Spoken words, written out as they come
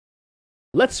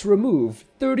Let's remove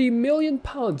 30 million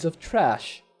pounds of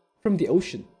trash from the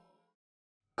ocean.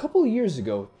 A couple of years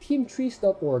ago,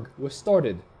 Teamseas.org was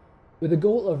started with the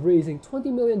goal of raising $20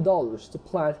 million to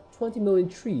plant 20 million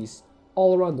trees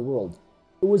all around the world.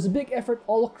 It was a big effort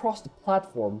all across the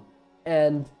platform,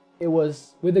 and it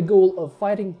was with the goal of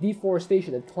fighting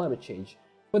deforestation and climate change.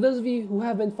 For those of you who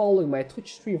have been following my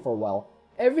Twitch stream for a while,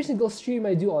 every single stream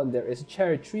I do on there is a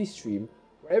charity tree stream,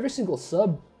 where every single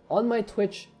sub on my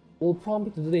Twitch will prompt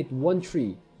me to donate one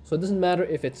tree. So it doesn't matter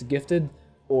if it's gifted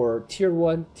or tier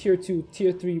 1, tier 2,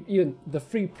 tier 3, even the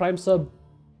free prime sub,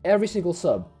 every single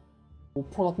sub will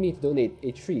prompt me to donate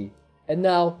a tree. And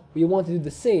now we want to do the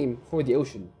same for the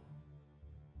ocean.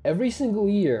 Every single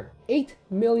year, 8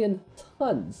 million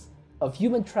tons of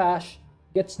human trash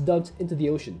gets dumped into the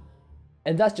ocean.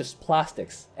 And that's just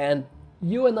plastics. And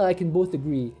you and I can both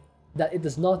agree that it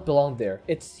does not belong there.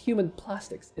 It's human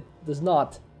plastics. It does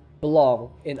not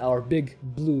belong in our big,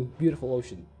 blue, beautiful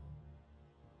ocean.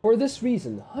 For this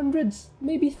reason, hundreds,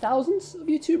 maybe thousands of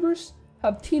YouTubers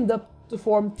have teamed up to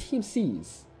form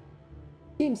Teamseas.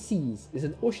 Teamseas is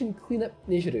an ocean cleanup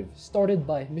initiative started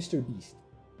by Mr. Beast.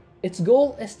 Its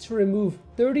goal is to remove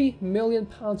 30 million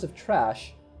pounds of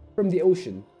trash from the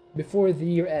ocean before the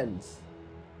year ends.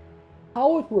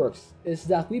 How it works is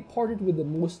that we partnered with the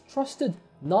most trusted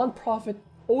non-profit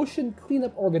ocean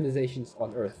cleanup organizations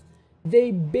on Earth.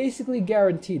 They basically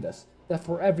guaranteed us that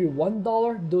for every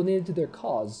 $1 donated to their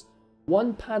cause,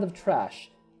 1 pound of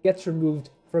trash gets removed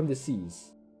from the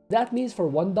seas. That means for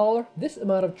 $1, this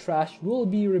amount of trash will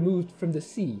be removed from the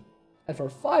sea, and for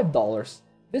 $5,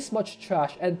 this much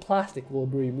trash and plastic will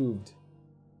be removed.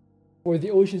 For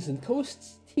the oceans and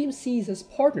coasts, Teamseas has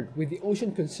partnered with the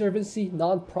Ocean Conservancy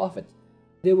non-profit.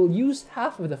 They will use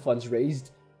half of the funds raised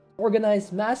to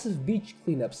organize massive beach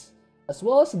cleanups, as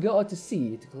well as go out to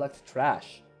sea to collect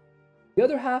trash. The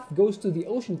other half goes to the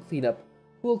ocean cleanup,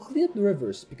 who will clean up the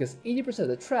rivers because 80% of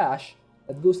the trash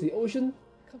that goes to the ocean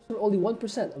comes from only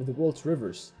 1% of the world's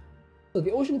rivers. So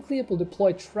the ocean cleanup will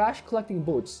deploy trash collecting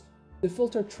boats to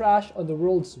filter trash on the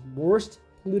world's worst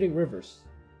polluting rivers.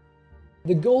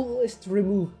 The goal is to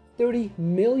remove 30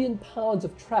 million pounds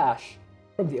of trash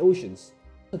from the oceans.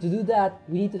 So to do that,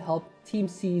 we need to help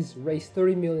Teamseas raise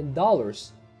 $30 million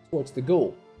towards the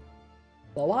goal.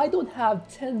 Now, I don't have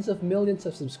tens of millions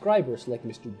of subscribers like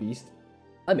Mr. Beast.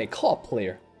 I'm a co-op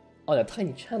player on a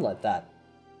tiny channel at that.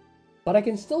 But I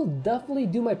can still definitely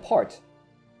do my part.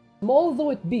 Small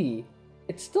though it be,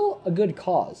 it's still a good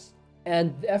cause,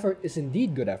 and the effort is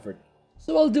indeed good effort,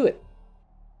 so I'll do it.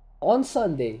 On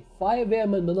Sunday, 5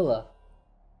 AM in Manila,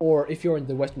 or if you're in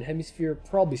the Western Hemisphere,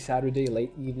 probably Saturday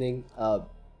late evening.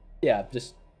 Yeah,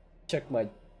 just check my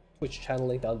Twitch channel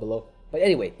link down below. But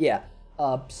anyway, yeah.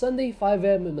 Sunday 5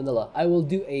 AM in Manila, I will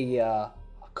do a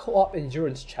co-op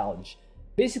endurance challenge.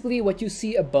 Basically, what you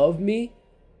see above me,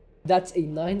 that's a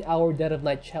 9-hour dead of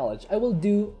night challenge. I will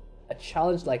do a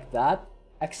challenge like that,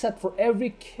 except for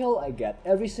every kill I get,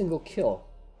 every single kill,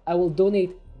 I will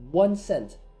donate 1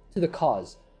 cent to the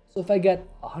cause. So if I get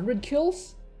 100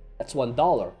 kills, that's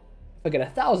 $1. If I get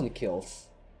 1,000 kills,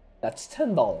 that's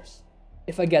 $10.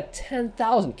 If I get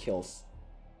 10,000 kills,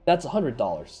 that's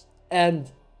 $100.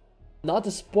 And not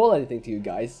to spoil anything to you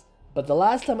guys, but the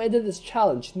last time I did this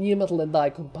challenge, Neometal and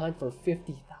I combined for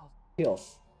 50,000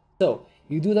 kills. So,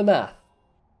 you do the math.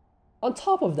 On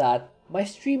top of that, my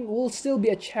stream will still be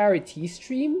a charity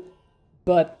stream,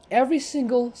 but every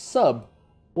single sub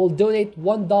will donate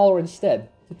 $1 instead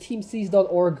to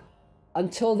Teamseas.org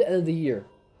until the end of the year.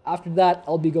 After that,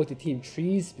 I'll be going to Team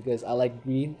Trees because I like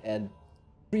green and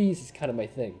trees is kind of my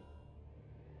thing.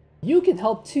 You can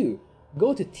help too.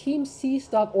 Go to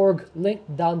Teamseas.org, link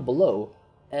down below,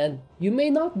 and you may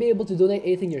not be able to donate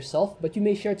anything yourself, but you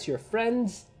may share it to your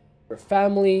friends, your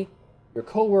family, your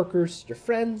co-workers, your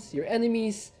friends, your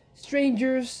enemies,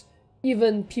 strangers,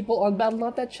 even people on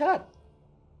Battle.net chat.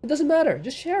 It doesn't matter,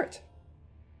 just share it.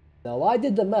 Now I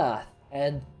did the math,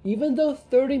 and even though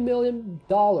 $30 million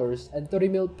and 30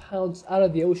 million pounds out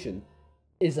of the ocean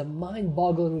is a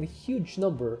mind-bogglingly huge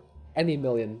number, any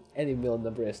million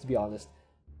number is, to be honest,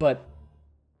 but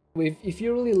if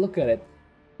you really look at it,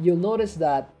 you'll notice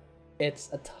that it's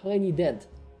a tiny dent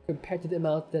compared to the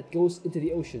amount that goes into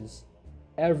the oceans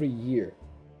every year.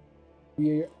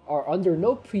 We are under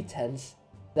no pretense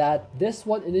that this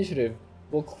one initiative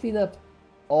will clean up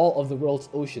all of the world's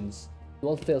oceans in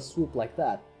one fell swoop like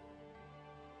that.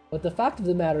 But the fact of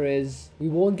the matter is, we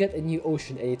won't get a new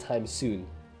ocean anytime soon.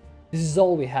 This is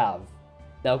all we have.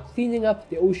 Now, cleaning up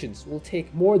the oceans will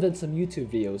take more than some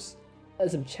YouTube videos and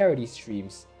some charity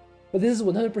streams, but this is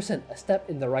 100% a step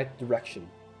in the right direction.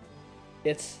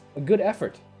 It's a good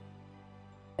effort.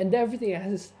 and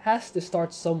everything has to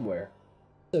start somewhere.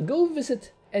 So go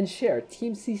visit and share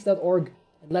teamseas.org,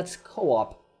 and let's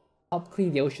co-op help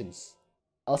clean the oceans.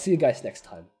 I'll see you guys next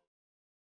time.